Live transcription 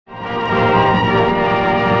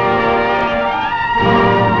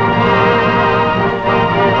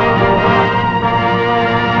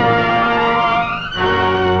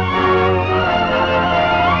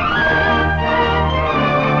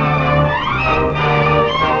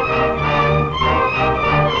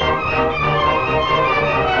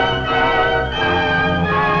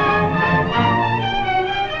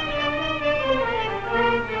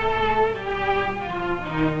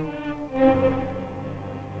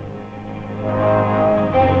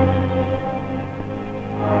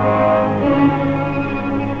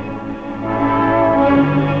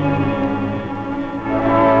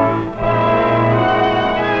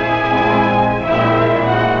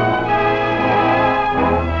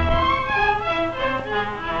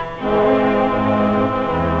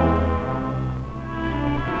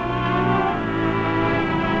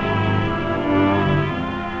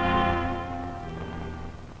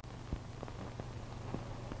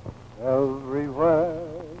Everywhere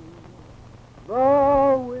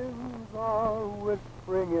the winds are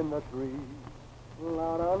whispering in the trees,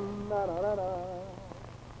 la da la da da da,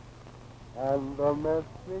 and the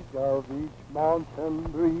message of each mountain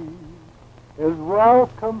breeze is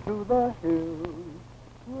welcome to the hills,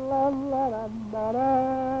 la la la la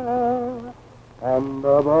la, and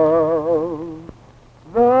above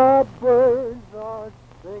the birds are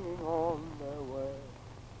singing on their way,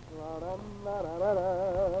 la da la da da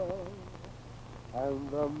da,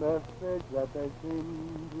 and the message that they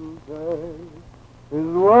seem to say is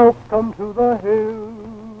welcome to the hills.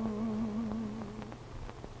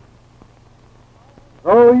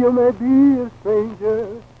 Though you may be a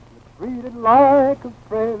stranger, treated like a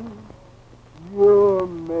friend, you're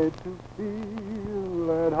made to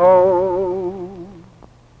feel at home.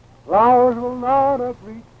 Flowers will not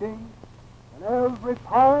upreaching, and every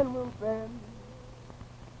pine will bend.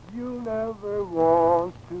 You never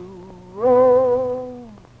want to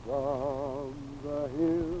roam from the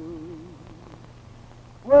hills,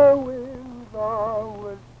 where winds are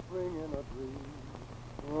whispering in a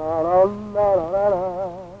breeze, la la la la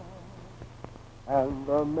la, and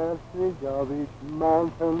the message of each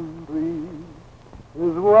mountain breeze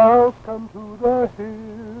is welcome to the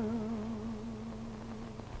hills.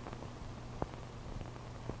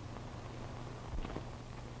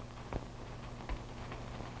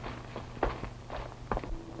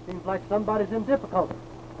 Seems like somebody's in difficulty.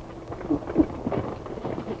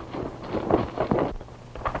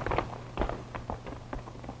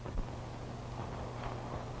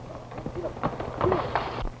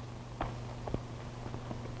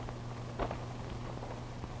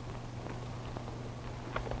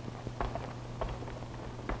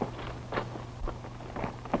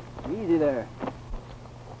 Easy there.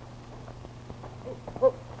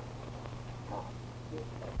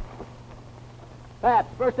 Pat,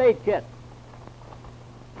 first aid kit.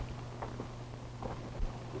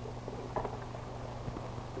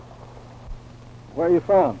 Where are you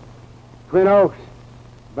from? Twin Oaks.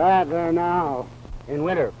 Bad there now. In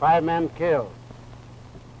winter, 5 men killed.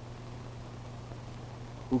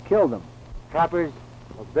 Who killed them? Trappers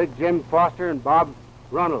of Big Jim Foster and Bob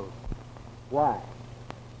Runnels. Why?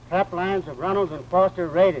 Trap lines of Runnels and Foster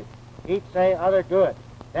raided. Each say other do it.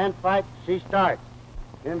 Then fight, she starts.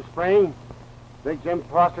 In spring, Big Jim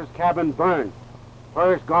Foster's cabin burned.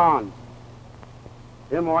 Fur's gone.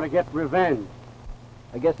 Him want to get revenge.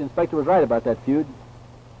 I guess the inspector was right about that feud.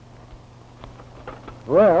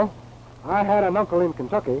 Well, I had an uncle in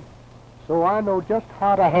Kentucky, so I know just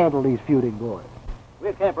how to handle these feuding boys.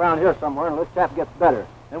 We'll camp around here somewhere and this chap gets better.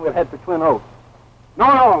 Then we'll head for Twin Oaks.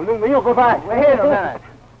 No, you'll go back. Wait a minute.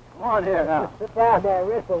 Come on here now. Sit down there,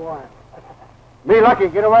 whistle one. Be lucky,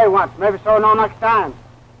 get away once. Maybe so no next time.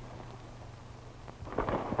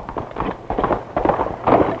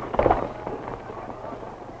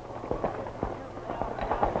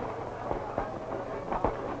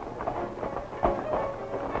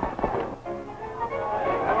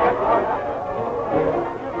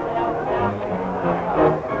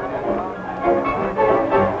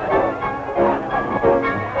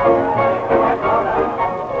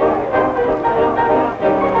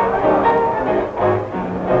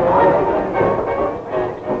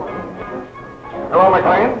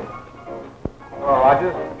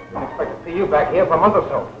 Back here for a month or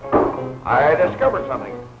so. I discovered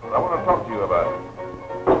something I want to talk to you about.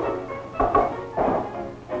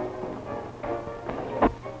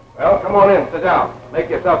 Well, come on in, sit down. Make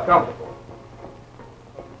yourself comfortable.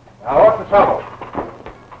 Now, what's the trouble?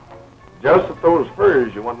 Just that those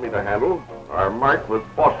furs you want me to handle are marked with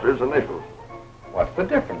Foster's initials. What's the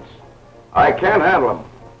difference? I can't handle them.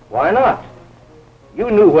 Why not?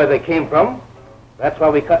 You knew where they came from. That's why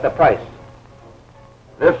we cut the price.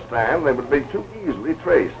 This time, they would be too easily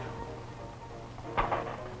traced.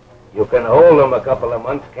 You can hold them a couple of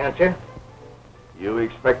months, can't you? You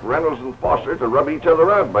expect Reynolds and Foster to rub each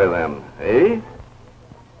other out by then, eh?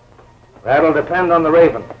 That'll depend on the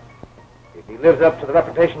Raven. If he lives up to the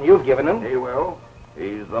reputation you've given him... He will.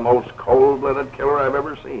 He's the most cold-blooded killer I've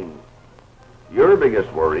ever seen. Your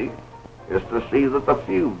biggest worry is to see that the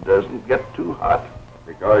feud doesn't get too hot,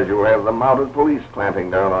 because you'll have the mounted police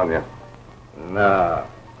clamping down on you. No.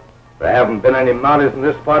 There haven't been any Mounties in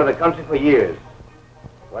this part of the country for years.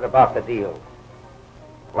 What about the deal?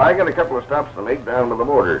 Well, I got a couple of stops to make down to the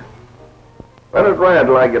border. Let it ride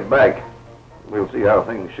till I get back. We'll see how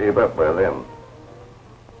things shape up by then.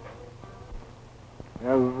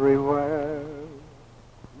 Everywhere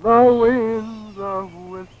the winds are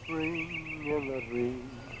whispering in the trees,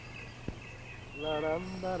 la da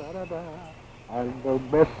da da da da, and the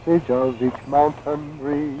message of each mountain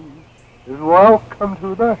breeze is welcome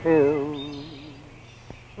to the hills.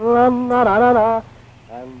 La la la la la,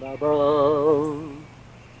 and above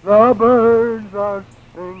the birds are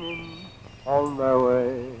singing on their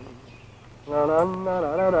way. La la la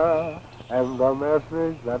la la la, and the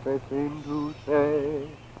message that they seem to say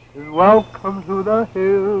is welcome to the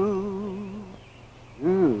hills.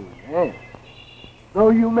 Yes. Though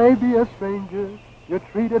you may be a stranger, you're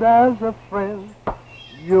treated as a friend.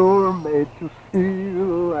 You're made to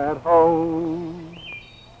feel at home.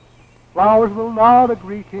 Flowers will nod a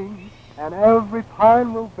greeting, and every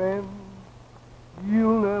pine will bend.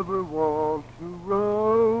 You'll never want to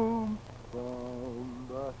roam from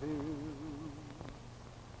the hills,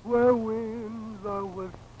 where winds are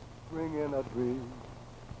whispering in a breeze.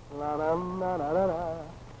 La la la la la la,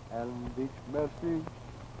 and each message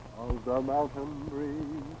of the mountain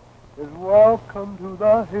breeze is welcome to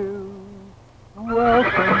the hills.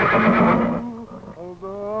 Welcome to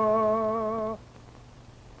the...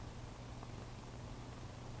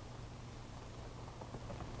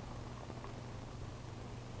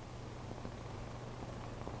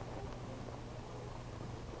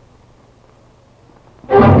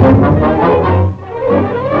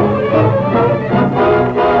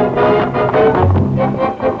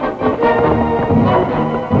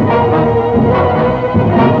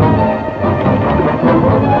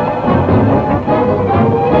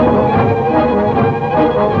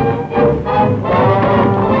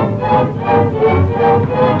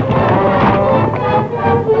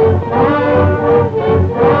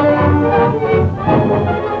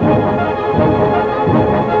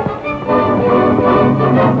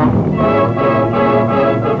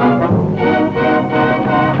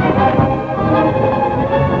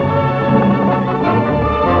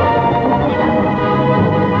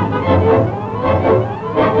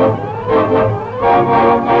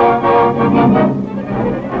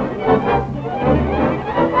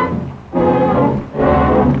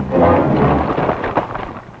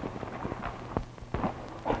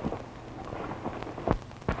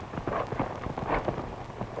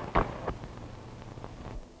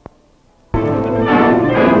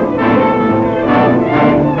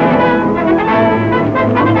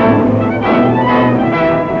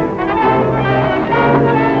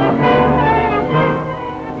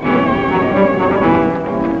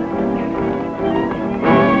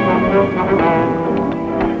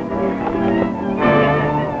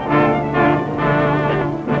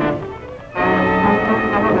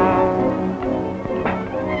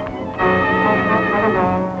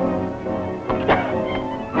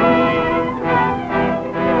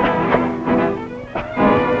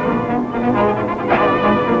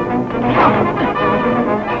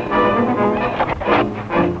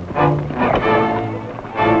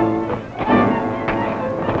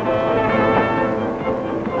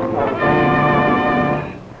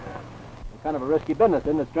 Risky business,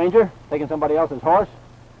 isn't it, stranger? Taking somebody else's horse?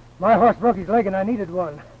 My horse broke his leg and I needed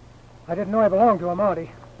one. I didn't know I belonged to a Mountie.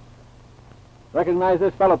 Recognize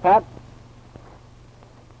this fellow, Pat?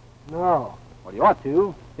 No. Well, you ought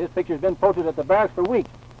to. His picture's been posted at the barracks for weeks.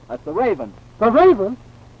 That's the Raven. The Raven?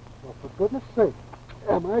 Well, for goodness sake,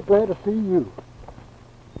 am I glad to see you.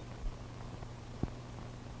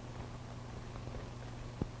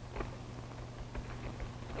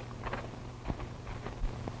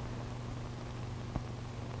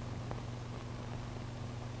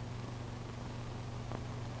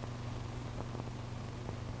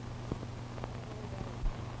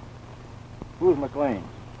 Who's McLean?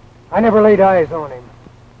 I never laid eyes on him.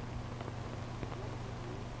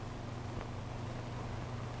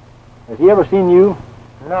 Has he ever seen you?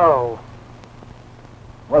 No.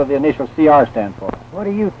 What do the initials CR stand for? What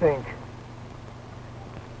do you think?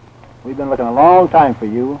 We've been looking a long time for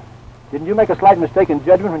you. Didn't you make a slight mistake in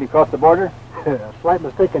judgment when you crossed the border? A slight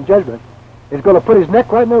mistake in judgment is going to put his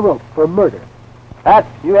neck right in the rope for murder. Pat,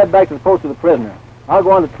 you head back to the post of the prisoner. I'll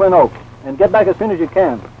go on to Twin Oaks and get back as soon as you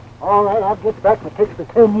can. All right, I'll get back, but it takes me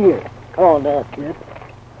 10 years. Come on now, kid.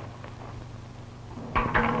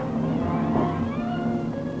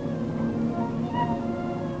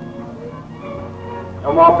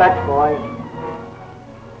 No more bets, boys.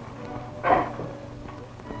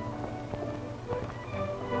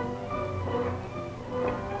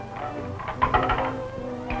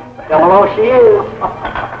 Hello, she is.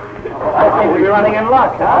 I think we're running in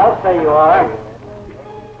luck, huh? I'll say you are.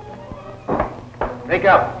 Take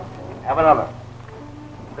up. Have another.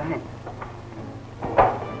 Thanks.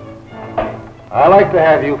 I like to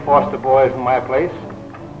have you foster boys in my place.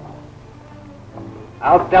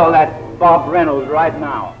 I'll tell that Bob Reynolds right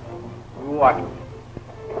now. You watch him.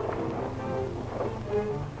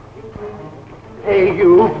 Hey,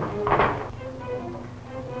 you.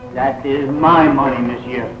 That is my money,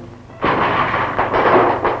 monsieur.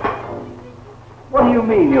 What do you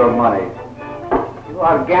mean, your money? You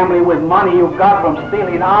are gambling with money you got from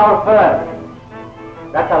stealing our fur.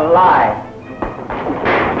 That's a lie.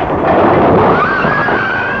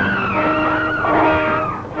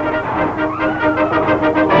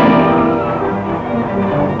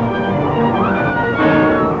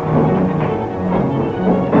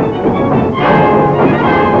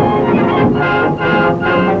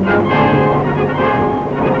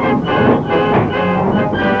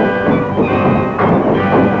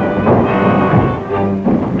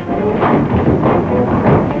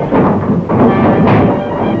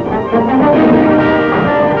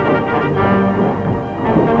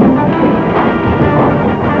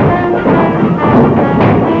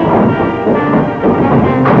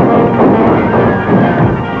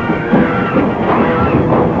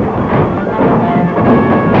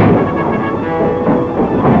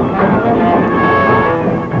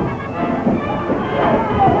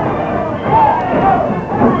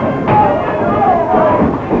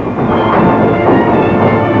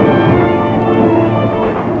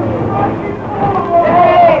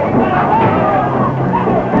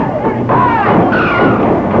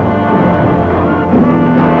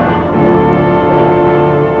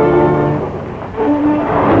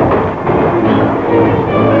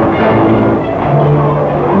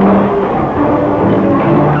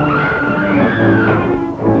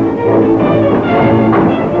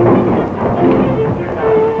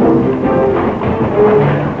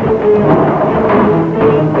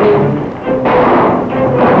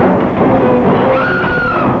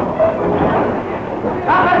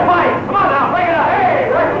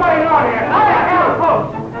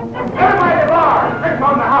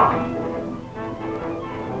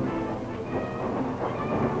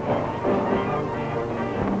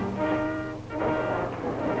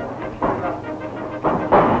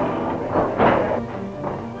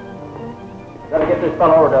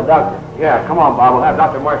 Doctor. Yeah, come on, Bob. We'll have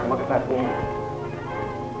Dr. Marshall look at that wound.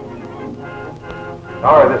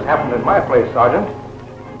 Sorry this happened in my place, Sergeant.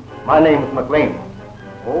 My name's McLean.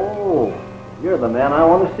 Oh, you're the man I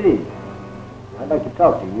want to see. I'd like to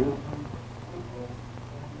talk to you.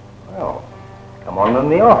 Well, come on in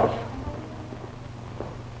the office.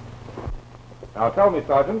 Now tell me,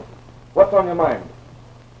 Sergeant, what's on your mind?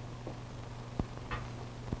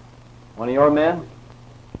 One of your men?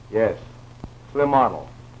 Yes, Slim Arnold.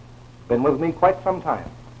 Been with me quite some time.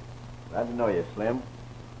 Glad to know you, Slim.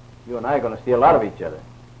 You and I are going to see a lot of each other.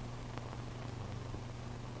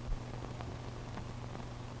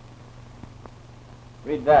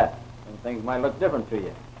 Read that, and things might look different to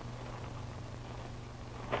you.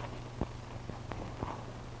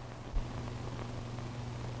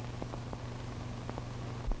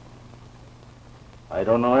 I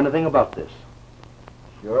don't know anything about this.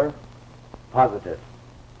 Sure? Positive.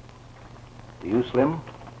 Do you, Slim?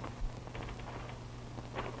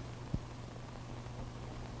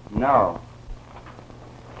 No.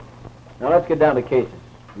 Now let's get down to cases.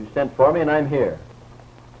 You sent for me and I'm here.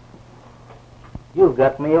 You've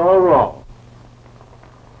got me all wrong.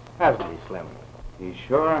 Hasn't he, Slim? He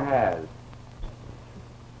sure has.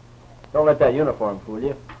 Don't let that uniform fool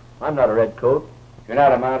you. I'm not a red coat. You're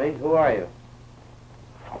not a Mountie. Who are you?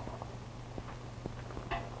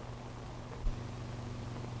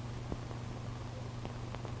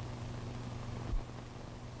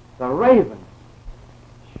 The Raven.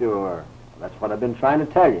 Sure. That's what I've been trying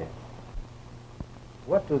to tell you.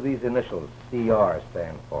 What do these initials CR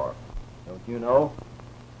stand for? Don't you know?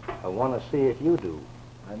 I want to see if you do.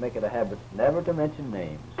 I make it a habit never to mention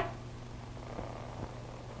names.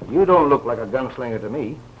 You don't look like a gunslinger to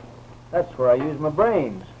me. That's where I use my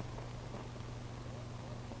brains.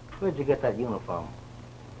 Where'd you get that uniform?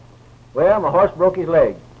 Well, my horse broke his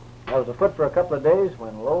leg. I was afoot for a couple of days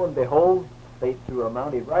when, lo and behold, fate threw a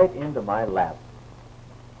Mountie right into my lap.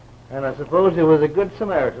 And I suppose he was a good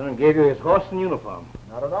Samaritan and gave you his horse and uniform.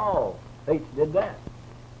 Not at all. Fate did that.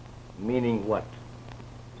 Meaning what?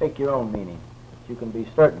 Take your own meaning. But you can be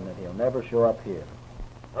certain that he'll never show up here.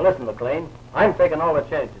 Now listen, McLean. I'm taking all the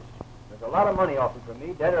chances. There's a lot of money offered for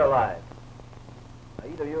me, dead or alive. Now,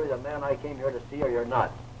 either you're the man I came here to see or you're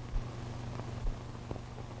not.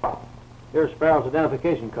 Here's Sparrow's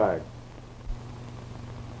identification card.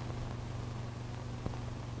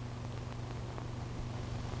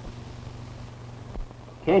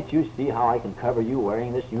 Can't you see how I can cover you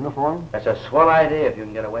wearing this uniform? That's a swell idea if you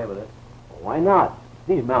can get away with it. Well, why not?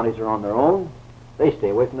 These Mounties are on their own. They stay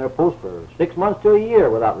away from their post for 6 months to a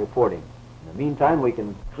year without reporting. In the meantime, we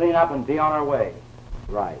can Clean up and be on our way.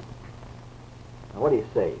 Right. Now, what do you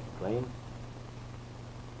say, McLean?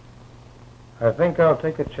 I think I'll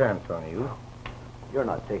take a chance on you. You're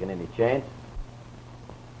not taking any chance.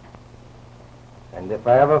 And if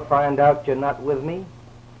I ever find out you're not with me,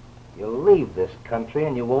 you'll leave this country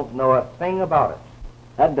and you won't know a thing about it.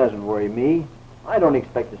 That doesn't worry me. I don't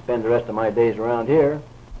expect to spend the rest of my days around here.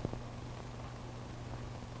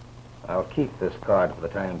 I'll keep this card for the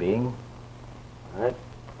time being. All right.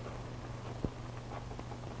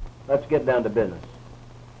 Let's get down to business.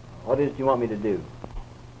 What is it you want me to do?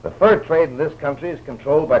 The fur trade in this country is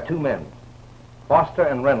controlled by two men, Foster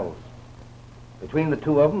and Reynolds. Between the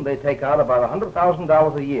two of them, they take out about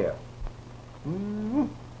 $100,000 a year.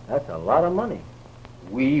 That's a lot of money.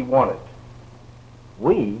 We want it.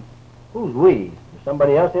 We? Who's we? Is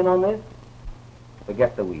somebody else in on this?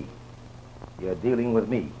 Forget the we. You're dealing with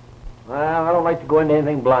me. Well, I don't like to go into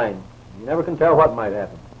anything blind. You never can tell what might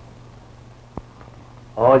happen.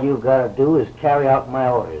 All you've got to do is carry out my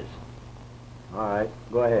orders. All right,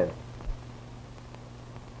 go ahead.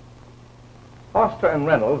 Foster and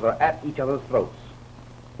Reynolds are at each other's throats.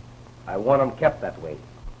 I want them kept that way.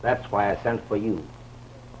 That's why I sent for you.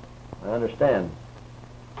 I understand.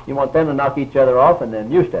 You want them to knock each other off and then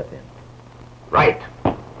you step in. Right.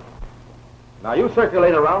 Now you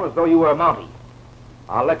circulate around as though you were a Mountie.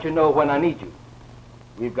 I'll let you know when I need you.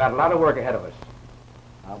 We've got a lot of work ahead of us.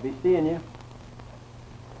 I'll be seeing you.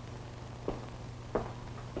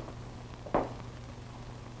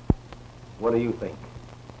 What do you think?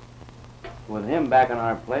 With him back in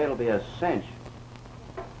our play, it'll be a cinch.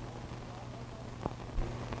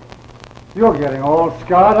 You're getting all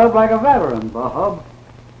scarred up like a veteran, Bob.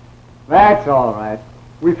 That's all right.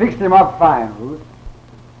 We fixed him up fine, Ruth.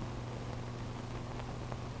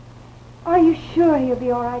 Are you sure he'll be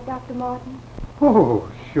all right, Dr. Martin?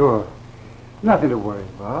 Oh, sure. Nothing to worry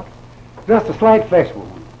about. Just a slight flesh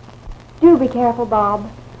wound. Do be careful,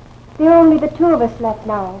 Bob. There are only the two of us left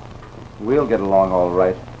now. We'll get along all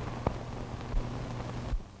right.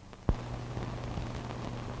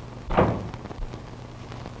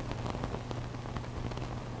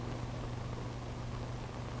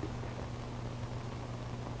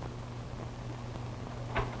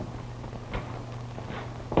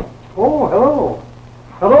 Oh, hello.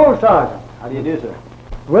 Hello, Sergeant. How do you do, sir?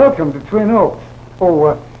 Welcome to Twin Oaks.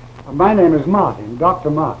 Oh, my name is Martin,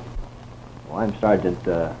 Dr. Martin. Well, I'm Sergeant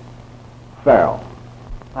Farrell.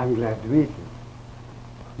 I'm glad to meet you.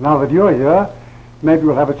 Now that you're here, maybe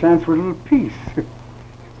we'll have a chance for a little peace. There's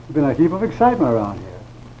been a heap of excitement around here.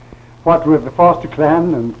 What with the Foster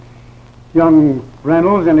clan and young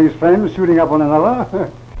Reynolds and his friends shooting up one another.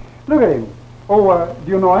 Look at him. Oh,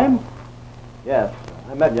 do you know him? Yes,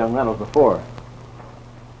 I met young Reynolds before.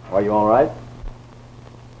 Are you all right?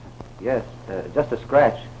 Yes, just a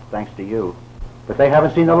scratch, thanks to you. But they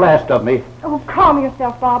haven't seen the last of me. Oh, calm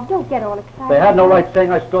yourself, Bob. Don't get all excited. They had no right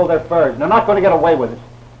saying I stole their furs, and they're not going to get away with it.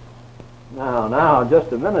 Now,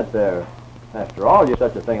 just a minute there. After all, you're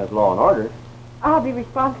such a thing as law and order. I'll be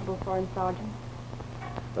responsible for him,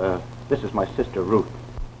 Sergeant. This is my sister, Ruth.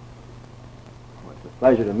 Well, it's a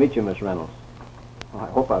pleasure to meet you, Miss Reynolds. Well, I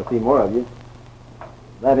hope I'll see more of you.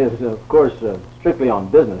 That is, of course, strictly on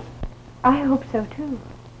business. I hope so, too.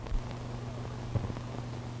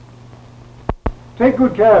 Take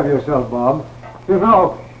good care of yourself, Bob. You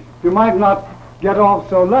know, you might not get off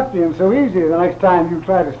so lucky and so easy the next time you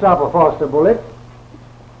try to stop a Foster bullet.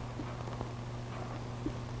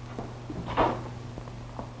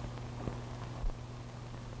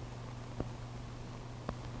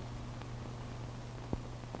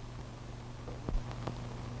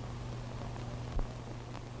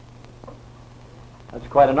 That's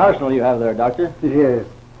quite an arsenal you have there, Doctor.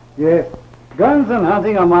 Yes. Guns and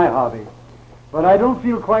hunting are my hobby. But I don't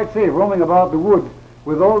feel quite safe roaming about the woods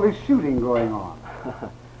with all this shooting going on.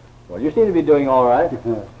 Well, you seem to be doing all right.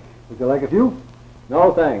 Would you like a few?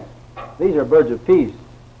 No, thanks. These are birds of peace.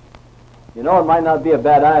 You know, it might not be a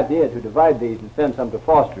bad idea to divide these and send some to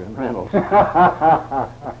Foster and Reynolds.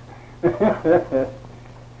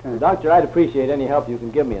 Doctor, I'd appreciate any help you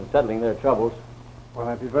can give me in settling their troubles. Well,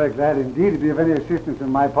 I'd be very glad indeed to be of any assistance in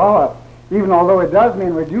my power, even although it does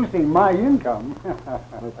mean reducing my income.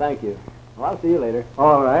 Well, thank you. Well, I'll see you later.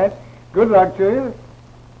 All right. Good luck to you.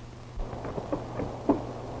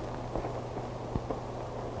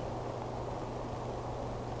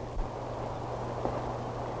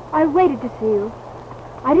 I waited to see you.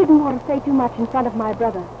 I didn't want to say too much in front of my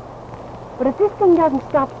brother. But if this thing doesn't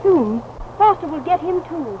stop soon, Foster will get him,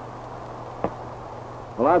 too.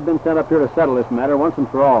 Well, I've been sent up here to settle this matter once and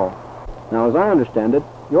for all. Now, as I understand it,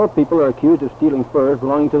 your people are accused of stealing furs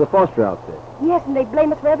belonging to the Foster outfit. Yes, and they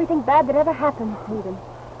blame us for everything bad that ever happened to them.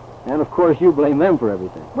 And, of course, you blame them for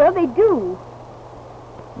everything. Well, they do.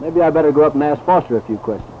 Maybe I better go up and ask Foster a few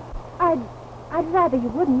questions. I'd rather you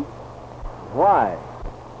wouldn't. Why?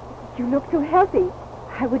 You look so healthy.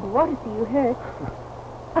 I wouldn't want to see you hurt.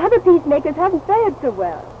 Other peacemakers haven't fared so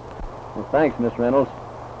well. Well, thanks, Miss Reynolds.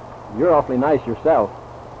 You're awfully nice yourself.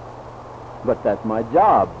 But that's my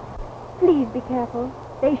job. Please be careful.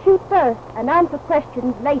 They shoot first and answer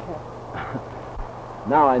questions later.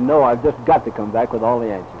 Now I know I've just got to come back with all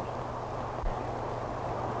the answers.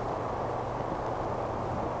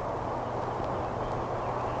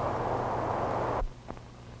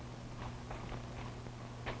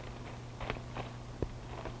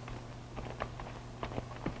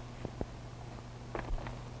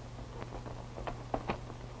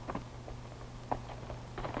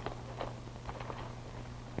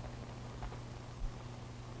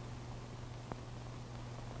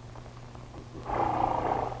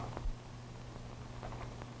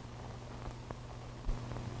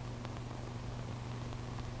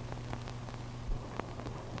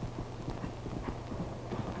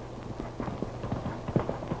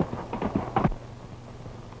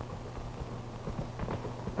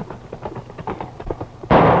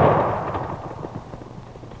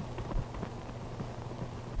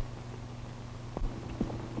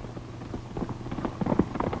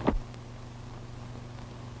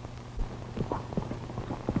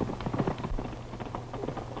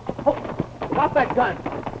 Drop that gun.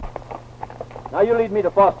 Now you lead me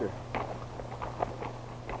to Foster.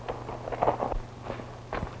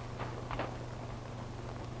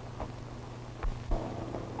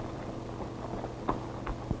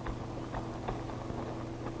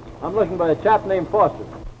 I'm looking by a chap named Foster.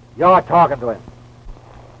 You're talking to him.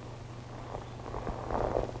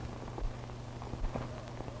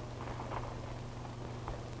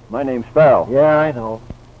 My name's Farrell. Yeah, I know.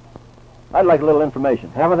 I'd like a little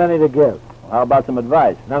information. Haven't any to give. How about some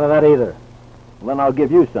advice? None of that either. Well, then I'll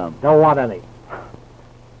give you some. Don't want any.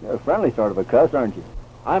 You're a friendly sort of a cuss, aren't you?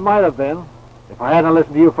 I might have been, if I hadn't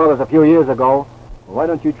listened to you fellas a few years ago. Well, why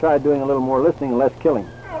don't you try doing a little more listening and less killing?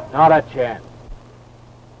 Not a chance.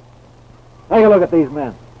 Take a look at these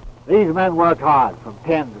men. These men work hard, from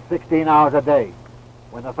 10 to 16 hours a day,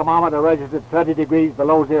 when the thermometer registered 30 degrees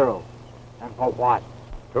below zero. And for what?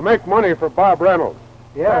 To make money for Bob Reynolds.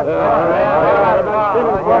 Yeah.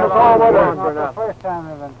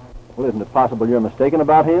 Well, isn't it possible you're mistaken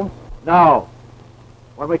about him? No.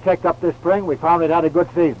 When we checked up this spring, we found it had a good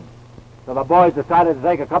season. So the boys decided to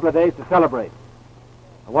take a couple of days to celebrate.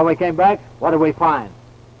 And when we came back, what did we find?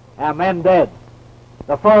 Our men dead.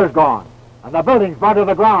 The fur's gone. And the building's burned to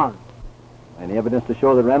the ground. Any evidence to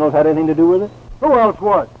show that Reynolds had anything to do with it? Who else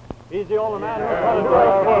would? He's the only man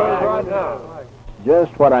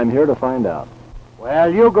Just what I'm here to find out.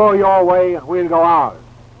 Well, you go your way and we'll go ours.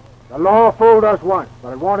 The law fooled us once,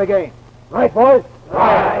 but it won't again. Right, boys?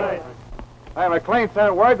 Right. Hey, McLean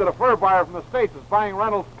sent word that a fur buyer from the States is buying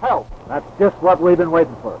Reynolds' pelt. That's just what we've been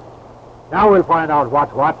waiting for. Now we'll find out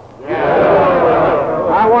what's what.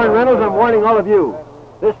 I warn Reynolds, I'm warning all of you.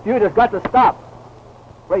 This feud has got to stop.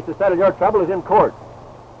 The place to settle your trouble is in court.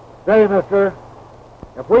 Say, mister,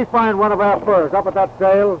 if we find one of our furs up at that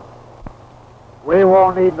sale, we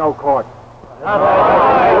won't need no court.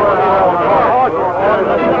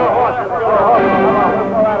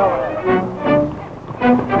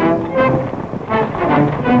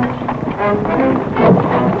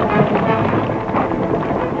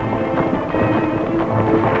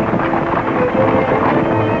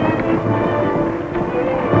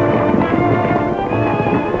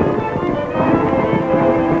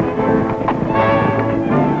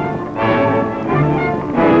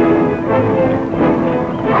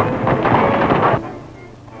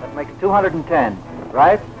 That makes 210,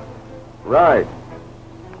 right? Right.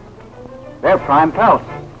 They're prime pelts.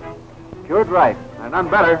 Cured right. And none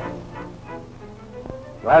better.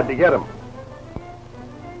 Glad to get him.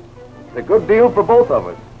 It's a good deal for both of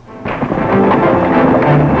us.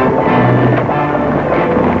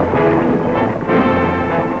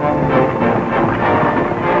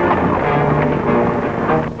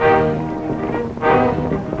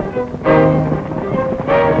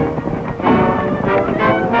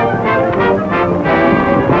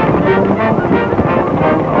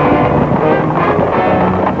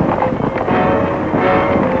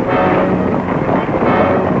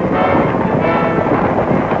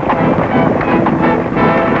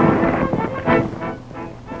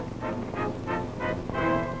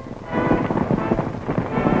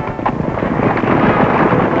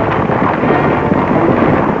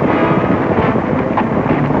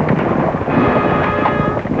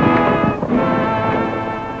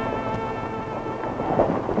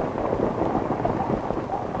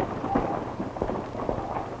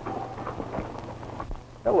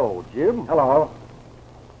 Hello, Jim. Hello.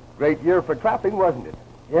 Great year for trapping, wasn't it?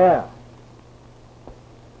 Yeah.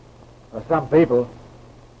 For some people.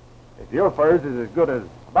 If your furs is as good as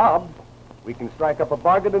Bob's, we can strike up a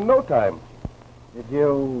bargain in no time. Did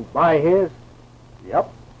you buy his? Yep.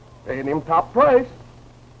 Paying him top price.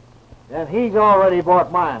 Then he's already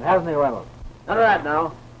bought mine, hasn't he, Reynolds? None of that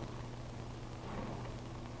now.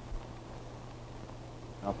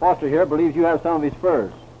 Now, Foster here believes you have some of his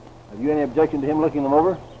furs. Have you any objection to him looking them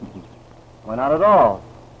over? Why, not at all.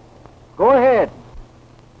 Go ahead.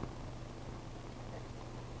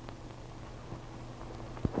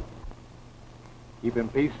 Keep in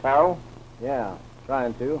peace, Farrell? Yeah,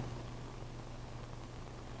 trying to.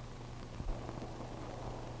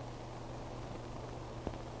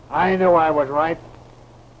 I knew I was right.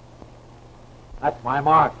 That's my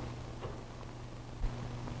mark.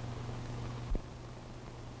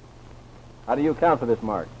 How do you account for this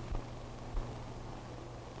mark?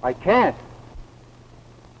 I can't.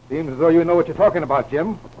 Seems as though you know what you're talking about,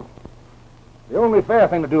 Jim. The only fair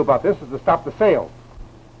thing to do about this is to stop the sale.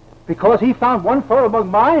 Because he found one fur among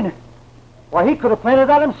mine? Why, he could have planted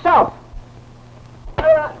that himself. Take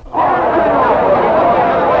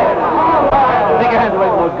your hands away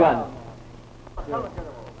from those guns.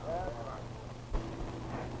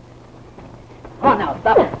 Come on now,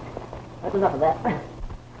 stop it. That's enough of that.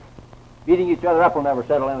 Beating each other up will never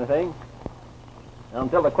settle anything. And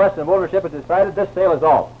until the question of ownership is decided, this sale is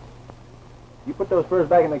off. You put those furs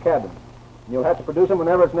back in the cabin. And you'll have to produce them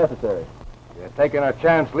whenever it's necessary. You're taking a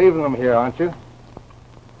chance leaving them here, aren't you?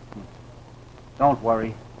 Don't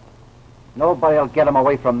worry. Nobody'll get them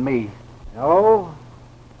away from me. No.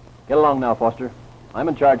 Get along now, Foster. I'm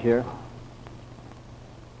in charge here.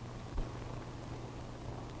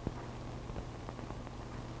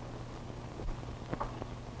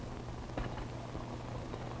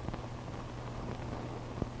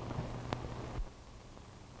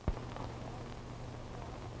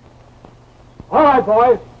 All right,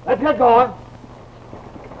 boys. Let's get going.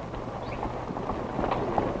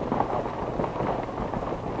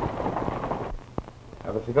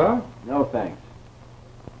 Have a cigar? No, thanks.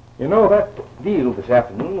 You know, that deal this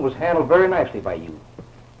afternoon was handled very nicely by you.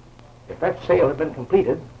 If that sale had been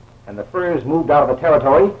completed and the furs moved out of the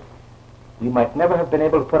territory, we might never have been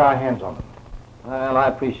able to put our hands on them. Well, I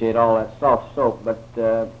appreciate all that soft soap, but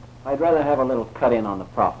I'd rather have a little cut in on the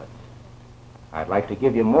profits. I'd like to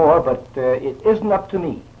give you more, but it isn't up to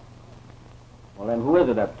me. Well, then who is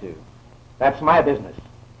it up to? That's my business.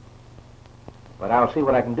 But I'll see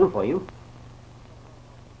what I can do for you.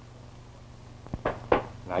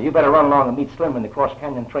 Now, you better run along and meet Slim in the Cross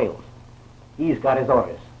Canyon trails. He's got his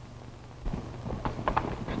orders.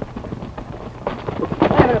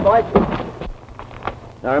 Hey there, boys.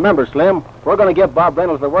 Now, remember, Slim, if we're going to give Bob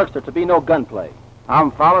Reynolds the works, there to be no gunplay. I'm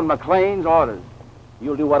following McLean's orders.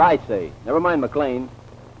 You'll do what I say. Never mind McLean.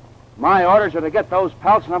 My orders are to get those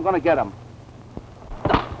pelts, and I'm going to get them.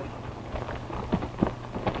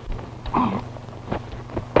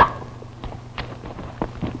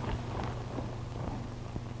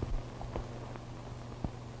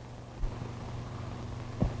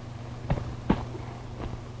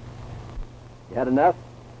 You had enough?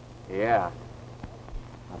 Yeah.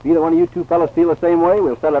 Now, if either one of you two fellas feel the same way,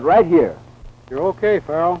 we'll settle it right here. You're okay,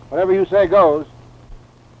 Farrell. Whatever you say goes.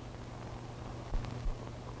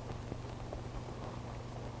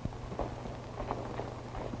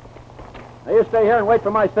 Now, you stay here and wait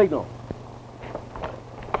for my signal.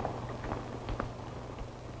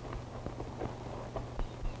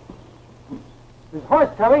 There's a horse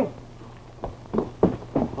coming.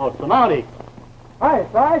 Oh, it's the Mountie. Hi,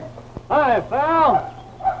 Sarge. Hi, Farrell.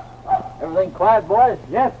 Everything quiet, boys?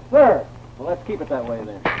 Yes, sir. Well, let's keep it that way,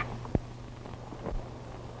 then.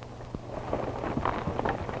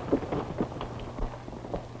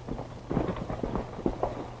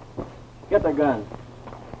 Get their guns.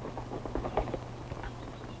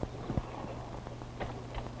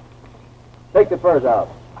 Take the furs out.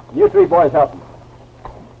 You three boys help them.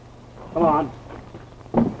 Come on.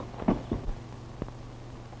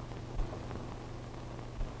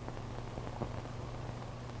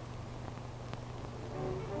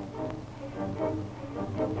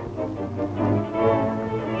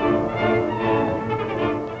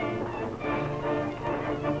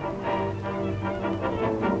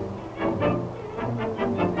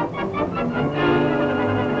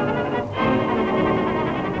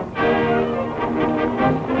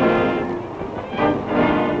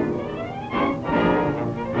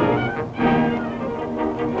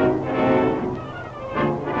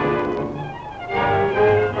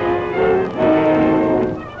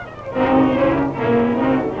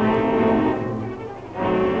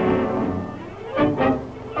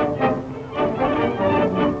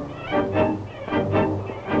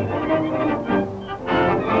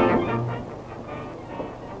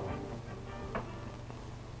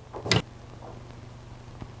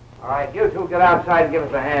 All right, you two get outside and give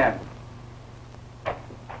us a hand.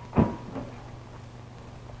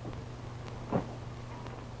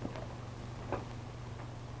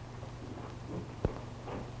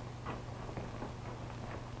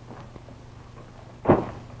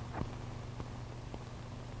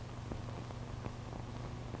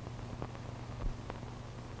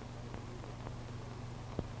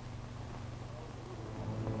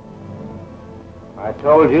 I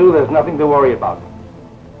told you there's nothing to worry about.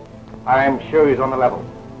 I'm sure he's on the level.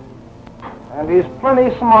 And he's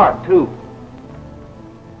plenty smart, too.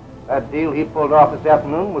 That deal he pulled off this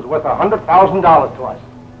afternoon was worth $100,000 to us.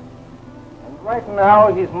 And right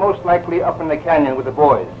now, he's most likely up in the canyon with the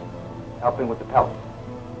boys, helping with the pellets.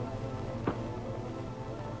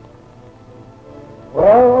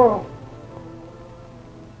 Well,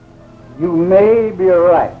 you may be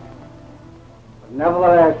right. But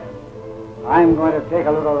nevertheless, I'm going to take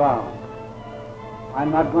a little round. I'm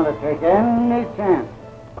not going to take any chance.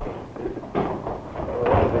 The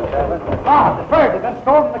birds have been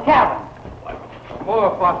stolen from the cabin. More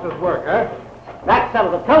Foster's work, huh? That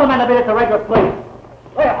settles it. Tell the men to meet at the regular place.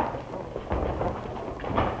 There.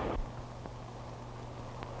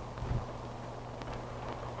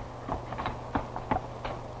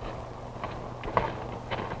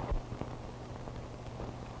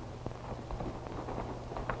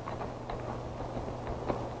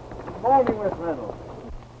 Good morning, Miss Reynolds.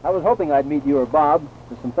 I was hoping I'd meet you or Bob.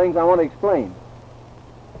 There's some things I want to explain.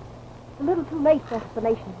 It's a little too late for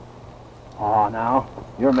explanation. Oh, now,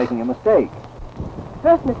 you're making a mistake. The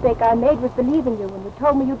first mistake I made was believing you when you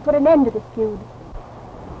told me you'd put an end to this feud.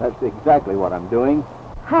 That's exactly what I'm doing.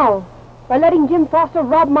 How? By letting Jim Foster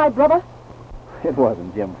rob my brother? It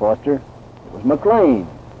wasn't Jim Foster. It was McLean.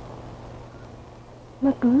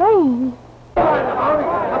 McLean?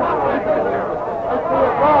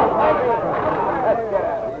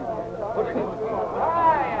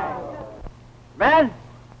 Men,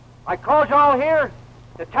 I called you all here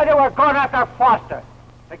to tell you we're going after Foster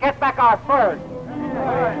to get back our furs.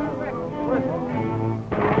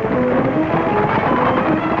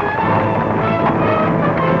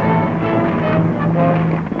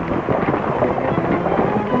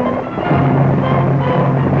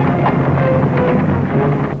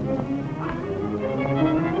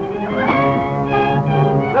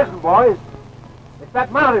 Listen, boys. It's that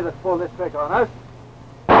Mountie that's pulled this trick on us.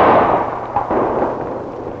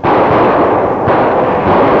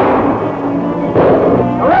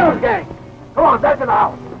 The Reynolds gang! Come on, back to the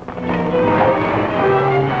house!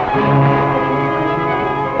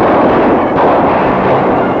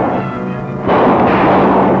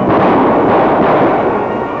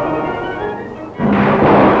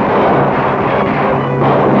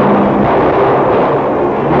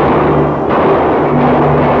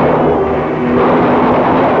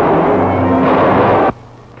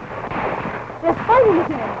 They're fighting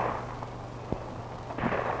again.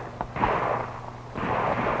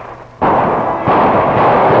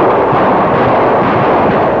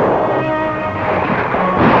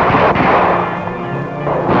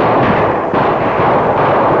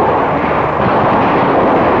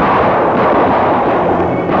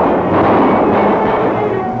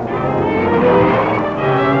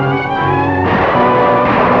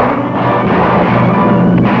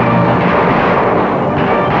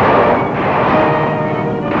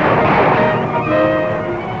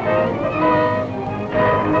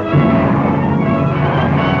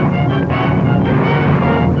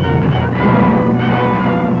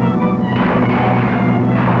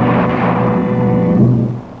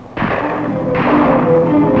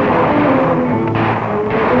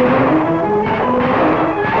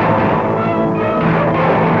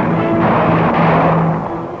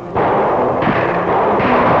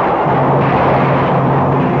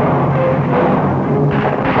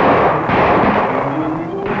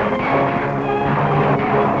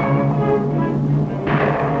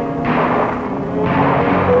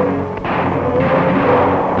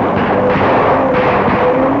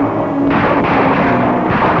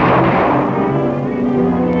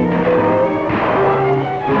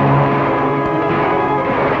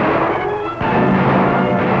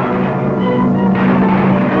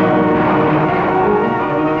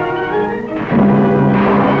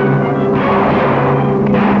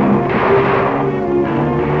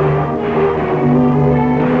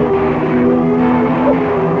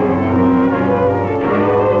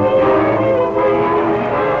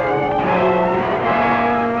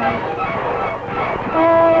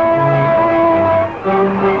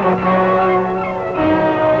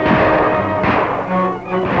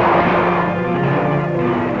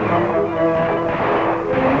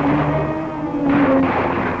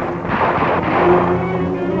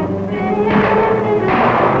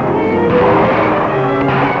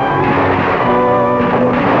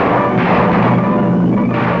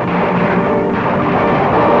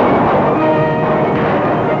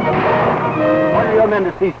 men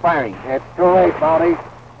to cease firing. It's too late, Mountie.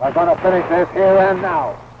 We're going to finish this here and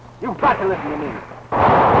now. You've got to listen to me.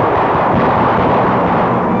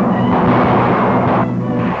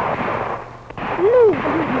 Please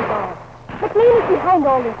believe me, Bob. McLean is behind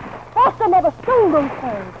all this. Foster never stole those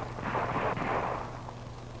furs.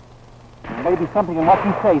 There may be something in what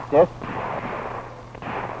you say, Sis.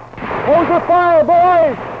 Hold your fire,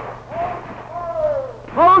 boys!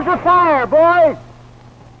 Hold your fire, boys!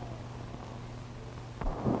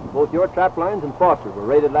 Both your trap lines and Foster's were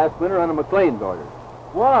raided last winter under McLean's orders.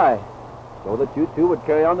 Why? So that you two would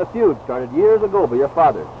carry on the feud started years ago by your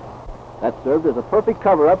father. That served as a perfect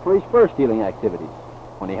cover-up for his fur stealing activities.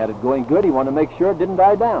 When he had it going good, he wanted to make sure it didn't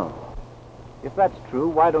die down. If that's true,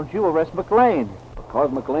 why don't you arrest McLean?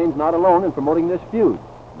 Because McLean's not alone in promoting this feud.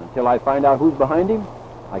 And until I find out who's behind him,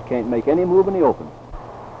 I can't make any move in the open.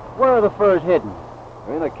 Where are the furs hidden?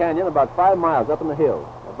 They're in a canyon about 5 miles up in the hills.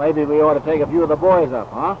 Well, maybe we ought to take a few of the boys up,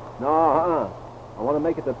 huh? No, I want to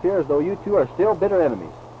make it appear as though you two are still bitter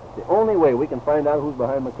enemies. It's the only way we can find out who's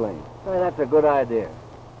behind McLean. Say, that's a good idea.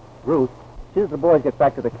 Ruth, see that the boys get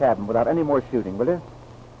back to the cabin without any more shooting, will you?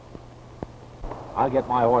 I'll get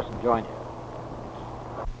my horse and join you.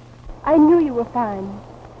 I knew you were fine.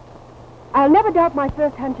 I'll never doubt my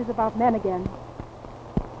first hunches about men again.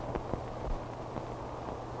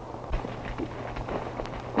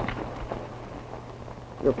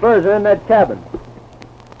 Your furs are in that cabin.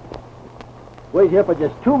 Wait here for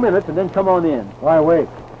just 2 minutes and then come on in. Why wait?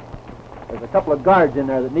 There's a couple of guards in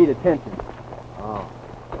there that need attention. Oh.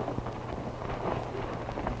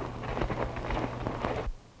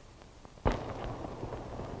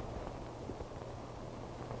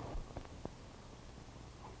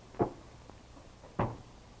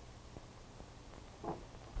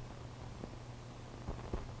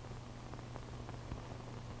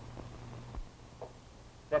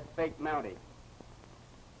 That fake Mountie.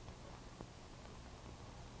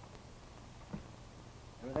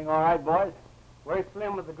 Everything all right, boys? Where's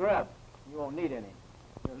Slim with the grub? You won't need any.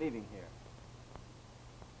 You're leaving here.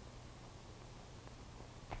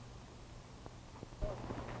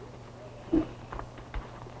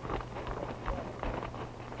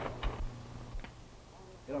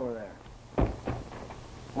 Get over there.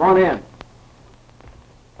 Come on in.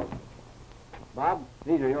 Bob,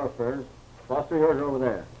 these are your furs. Foster, yours are over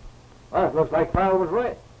there. Well, it looks like Farrell was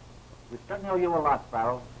right. We certainly owe you a lot,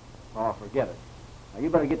 Farrell. Oh, forget it. Now, you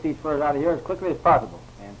better get these furs out of here as quickly as possible,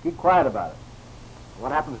 and keep quiet about it.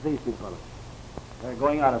 What happens to these two fellows? They're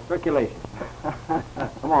going out of circulation.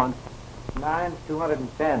 Come on. Mine's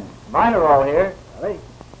 210. Mine are all here. Are they?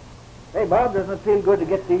 Hey, Bob, doesn't it feel good to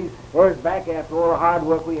get these furs back after all the hard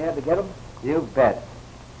work we had to get them? You bet.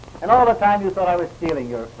 And all the time you thought I was stealing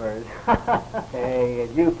your furs. Hey,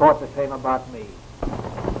 and you thought the same about me.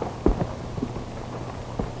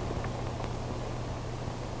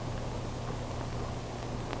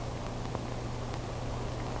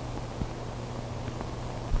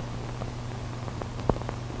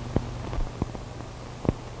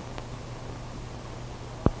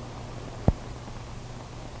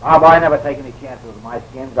 Bob, I never take any chances with my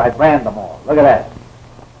skins. I brand them all. Look at that.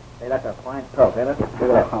 Hey, that's a fine coat, isn't it? Look at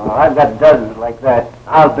that. Oh, I've got dozens like that.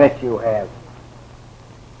 I'll bet you have.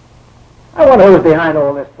 I wonder who's behind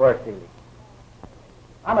all this fur stealing.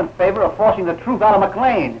 I'm in favor of forcing the truth out of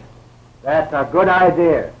McLean. That's a good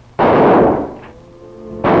idea.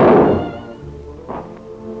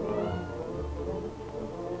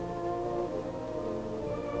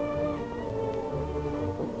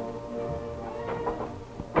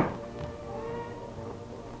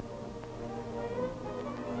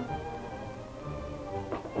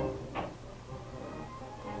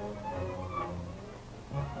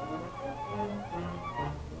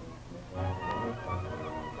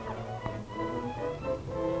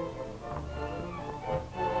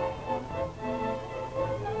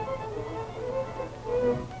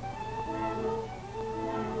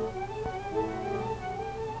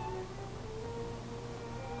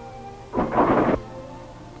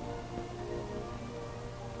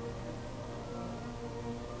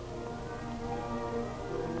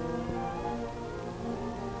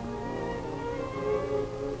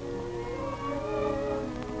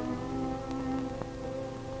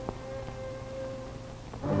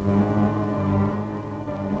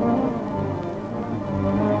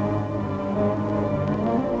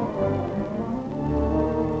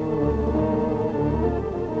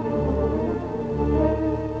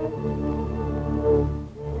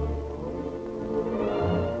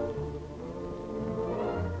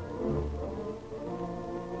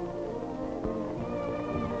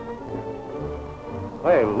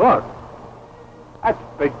 Hey, look. That's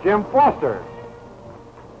Big Jim Foster.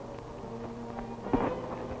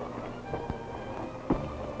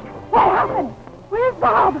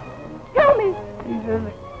 Bob? Tell me. He's in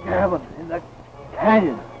the cabin, in the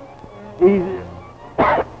canyon. He's...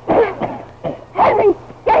 Henry,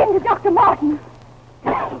 get him to Dr. Martin.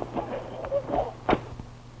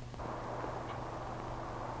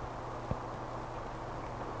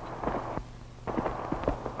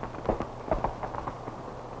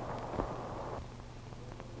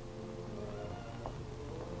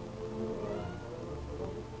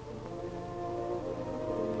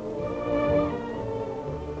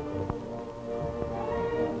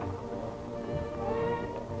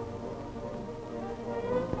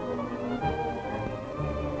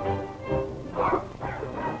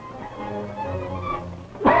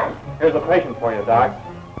 Here's a patient for you, Doc.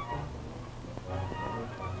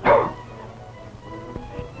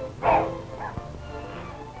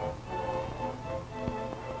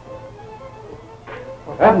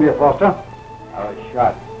 What happened to you, Foster? I was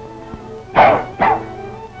shot.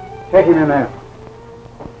 Take him in there.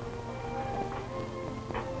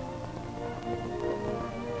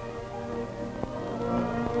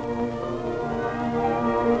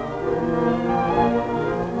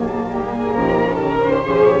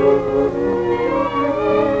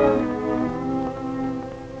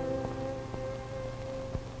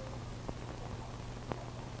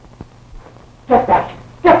 Get back!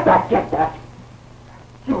 Get back! Get back!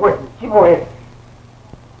 Keep away from me! Keep away!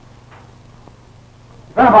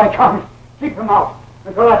 If anybody comes, keep them out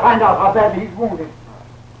until I find out how badly he's wounded.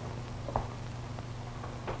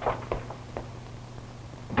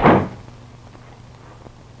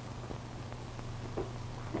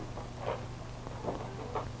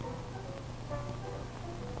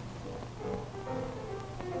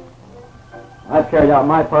 I've carried out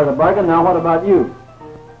my part of the bargain. Now what about you?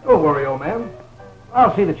 Don't worry, old man.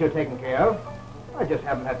 I'll see that you're taken care of. I just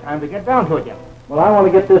haven't had time to get down to it yet. Well, I want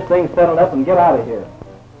to get this thing settled up and get out of here.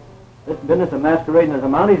 This business of masquerading as a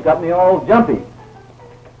Mountie's got me all jumpy.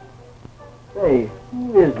 Say,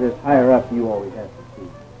 who is this higher up you always have to see?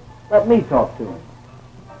 Let me talk to him.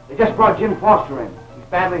 They just brought Jim Foster in. He's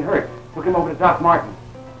badly hurt. Took him over to Doc Martin.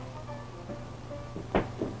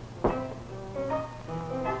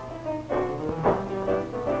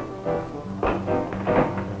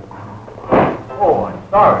 Oh, I'm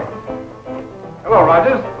sorry. Hello,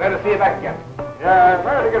 Rogers. Glad to see you back again. Yeah, I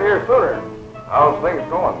tried to get here sooner. How's things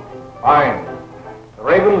going? Fine. The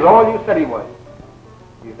Raven's all you said he was.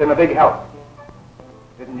 He's been a big help.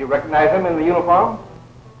 Didn't you recognize him in the uniform?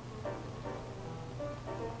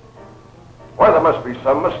 Why, there must be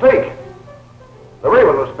some mistake. The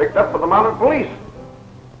Raven was picked up by the mounted police.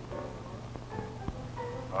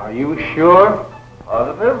 Are you sure?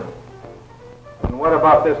 Positive? And what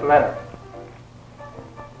about this letter?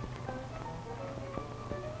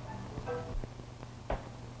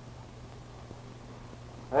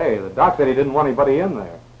 Hey, the doc said he didn't want anybody in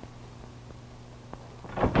there.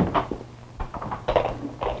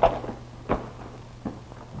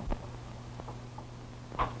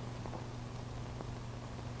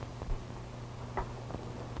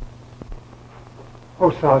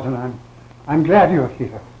 Oh, Sergeant, I'm glad you're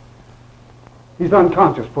here. He's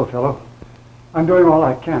unconscious, poor fellow. I'm doing all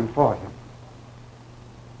I can for him.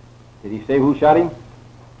 Did he say who shot him?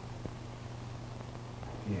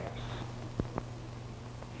 Yes.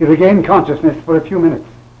 He regained consciousness for a few minutes.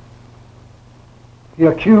 He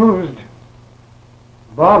accused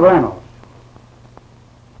Bob Reynolds.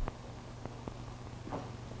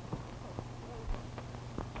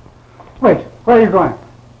 Wait, where are you going?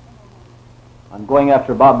 I'm going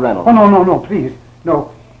after Bob Reynolds. Oh, no, please.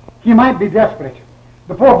 No. He might be desperate.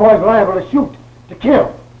 The poor boy's liable to shoot, to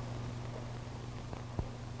kill.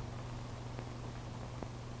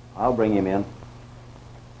 I'll bring him in.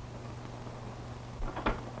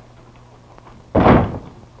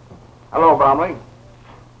 Hello, Bromley.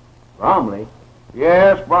 Bromley?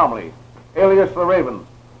 Yes, Bromley, alias the Raven.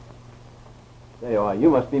 Say, you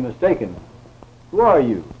must be mistaken. Who are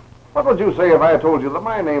you? What would you say if I told you that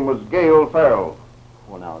my name was Gale Farrell?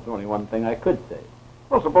 Well, now, there's only one thing I could say.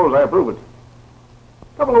 Well, suppose I prove it.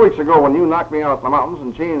 A couple of weeks ago, when you knocked me out in the mountains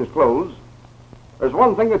and changed clothes, there's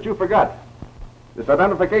one thing that you forgot. This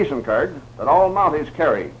identification card that all Mounties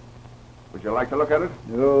carry. Would you like to look at it?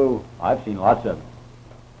 No, I've seen lots of them.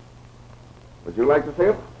 Would you like to see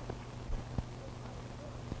it?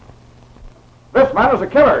 This man is a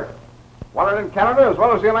killer. Wanted in Canada as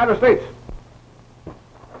well as the United States.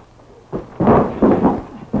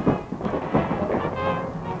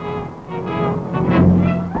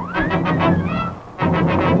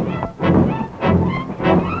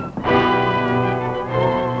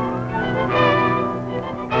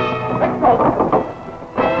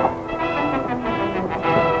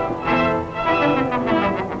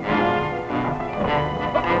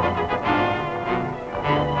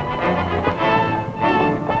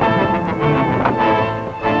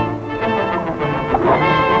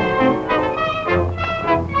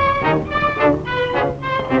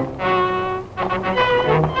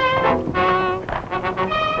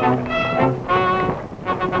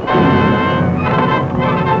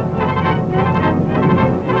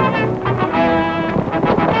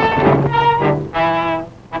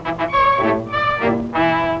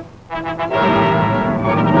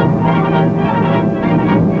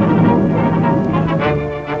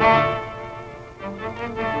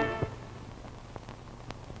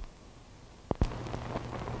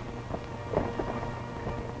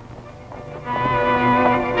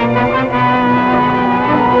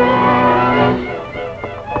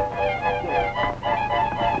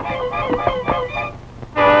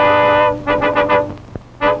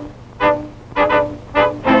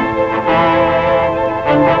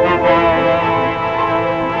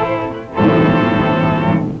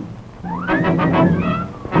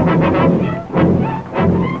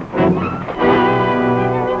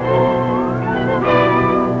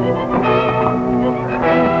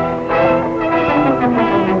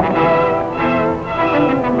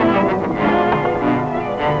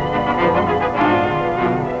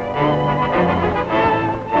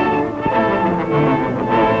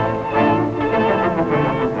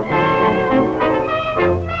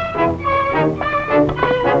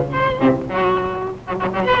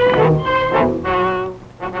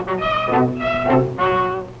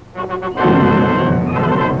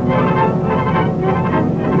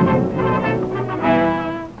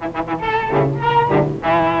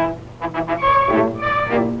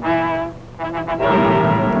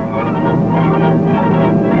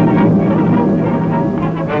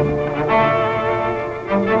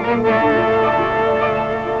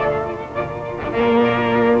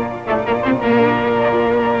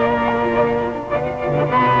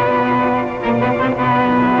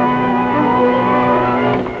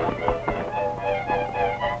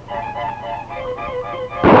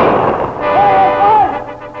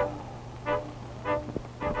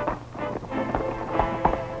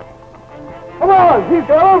 Keep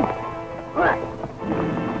going.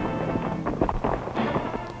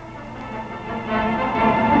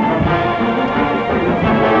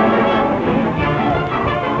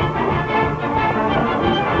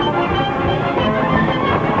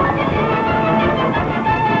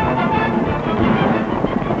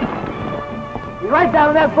 He's right down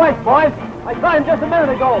in that bush, boys. I saw him just a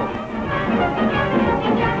minute ago.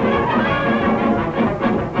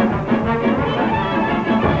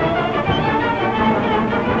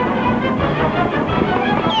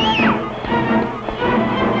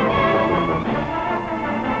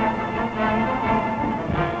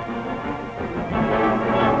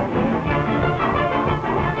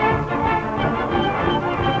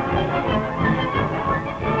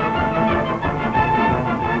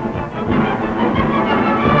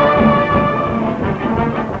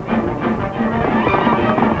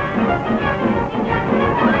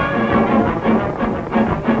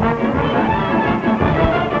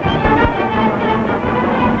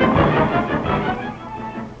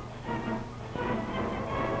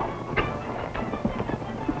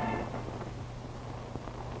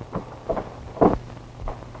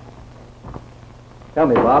 Tell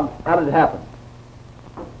me, Bob, how did it happen?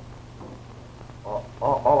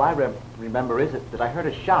 All I remember is that I heard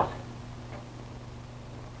a shot.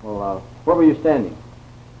 Well, where were you standing?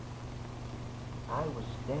 I was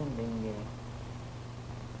standing...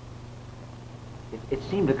 It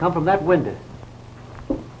seemed to come from that window.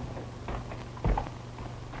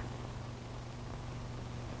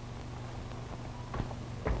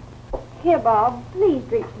 Here, Bob, please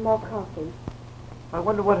drink some more coffee. I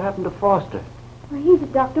wonder what happened to Foster. Well, he's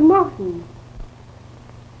at Dr. Martin's.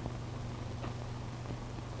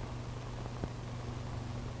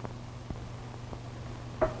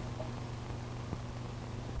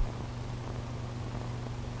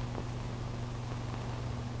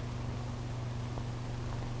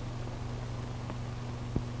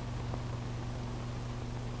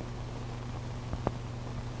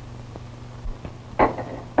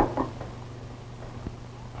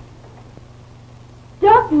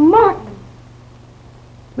 Dr. Martin!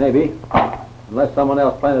 Maybe, unless someone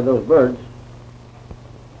else planted those birds.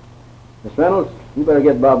 Miss Reynolds, you better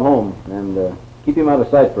get Bob home and keep him out of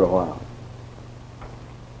sight for a while.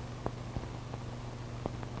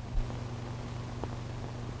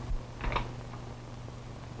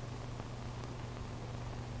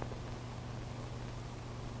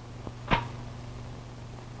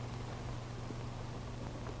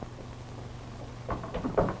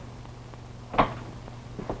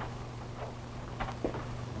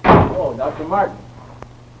 Dr. Martin.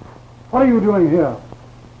 What are you doing here?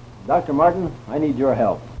 Dr. Martin, I need your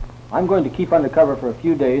help. I'm going to keep undercover for a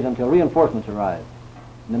few days until reinforcements arrive.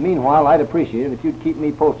 In the meanwhile, I'd appreciate it if you'd keep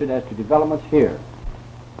me posted as to developments here.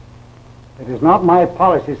 It is not my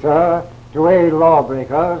policy, sir, to aid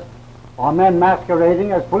lawbreakers or men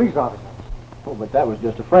masquerading as police officers. Oh, but that was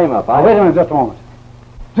just a frame-up. Now, wait a minute, just a moment.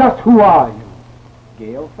 Just who are you?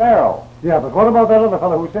 Gale Farrell. Yeah, but what about that other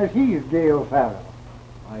fellow who says he's Gale Farrell?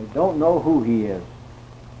 I don't know who he is.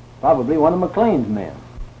 Probably one of McLean's men.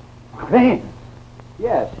 McLean?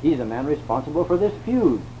 Yes, he's the man responsible for this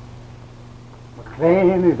feud.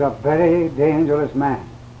 McLean is a very dangerous man.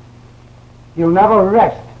 He'll never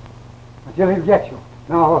rest until he'll get you.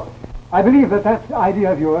 Now, I believe that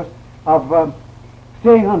idea of yours of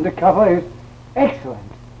staying undercover is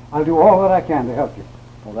excellent. I'll do all that I can to help you.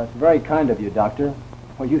 Well, that's very kind of you, Doctor.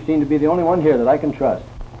 Well, you seem to be the only one here that I can trust.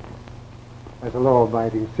 As a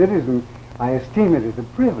law-abiding citizen, I esteem it as a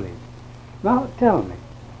privilege. Now, tell me,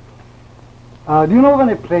 do you know of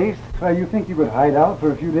any place where you think you could hide out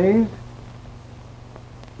for a few days?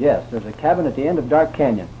 Yes, there's a cabin at the end of Dark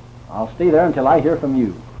Canyon. I'll stay there until I hear from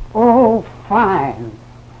you. Oh, fine.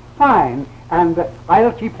 Fine. And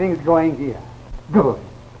I'll keep things going here. Good.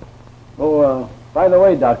 Oh, by the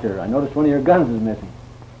way, Doctor, I noticed one of your guns is missing.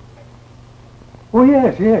 Oh,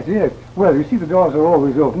 yes. Well, you see, the doors are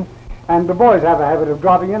always open, and the boys have a habit of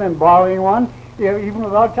dropping in and borrowing one, even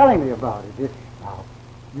without telling me about it. Now,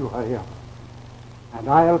 you hurry up, and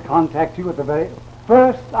I'll contact you at the very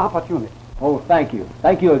first opportunity. Oh, thank you.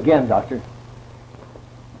 Thank you again, Doctor.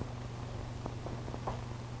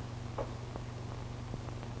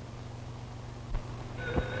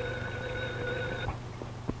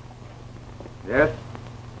 Yes?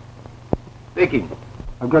 Speaking.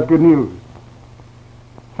 I've got good news.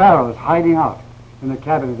 Farrell is hiding out in the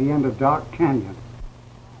cabin at the end of Dark Canyon.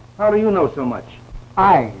 How do you know so much?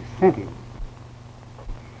 I sent him.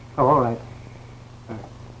 Oh, all right.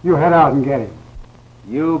 You head out and get him.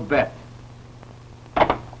 You bet.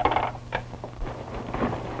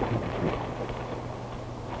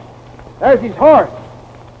 There's his horse.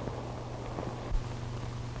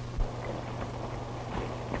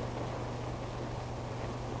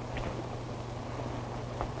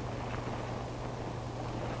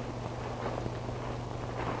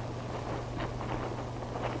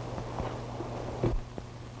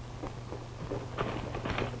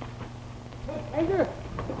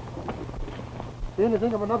 See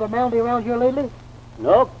anything of another Mountie around here lately?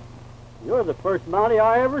 Nope. You're the first Mountie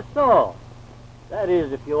I ever saw. That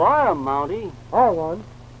is, if you are a Mountie. Are one.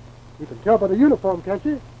 You can tell by the uniform, can't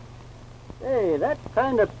you? Hey, that's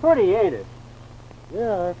kind of pretty, ain't it?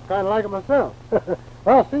 Yeah, I kind of like it myself.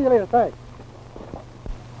 Well, see you later, thanks.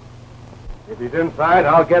 If he's inside,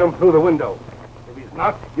 I'll get him through the window. If he's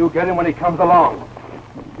not, you get him when he comes along.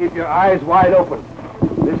 Keep your eyes wide open.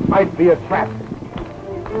 This might be a trap.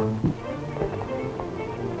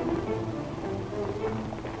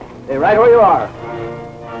 Stay right where you are.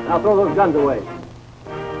 Now throw those guns away.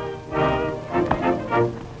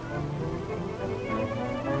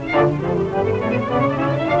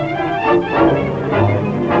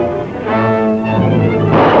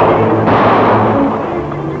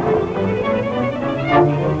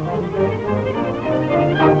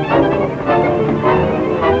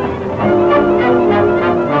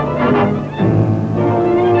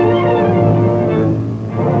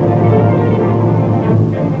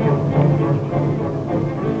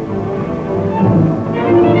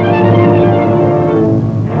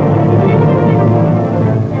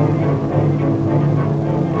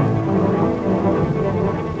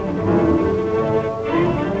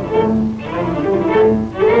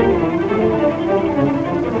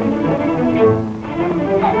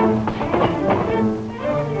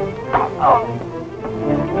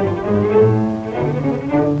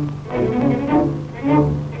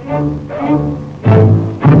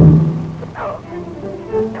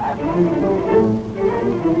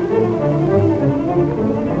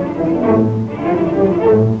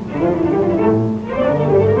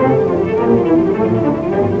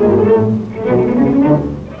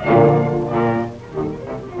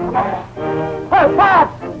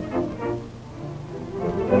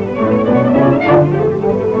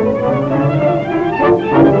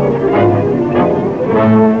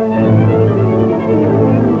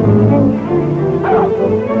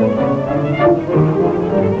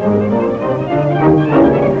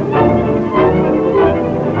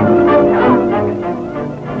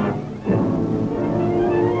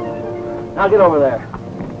 Now get over there.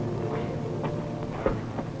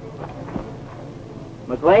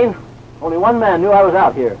 McLean, only one man knew I was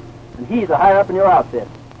out here, and he's the higher up in your outfit.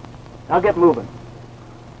 Now get moving.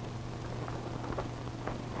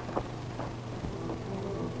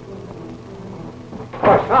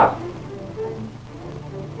 What's up?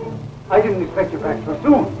 I didn't expect you back so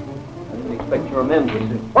soon. I didn't expect your men to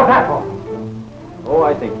soon. What's that for? Oh,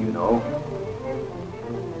 I think you know.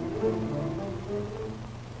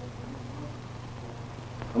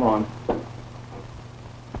 Come on.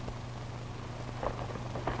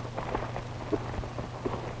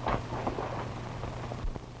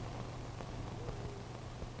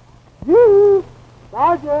 You,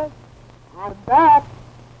 Sergeant, I'm back.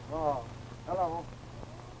 Oh, hello.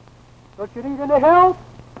 Don't you need any help?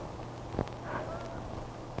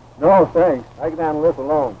 No, thanks. I can handle this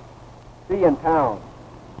alone. See you in town.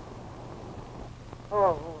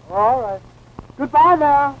 Oh, all right. Goodbye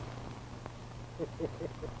now.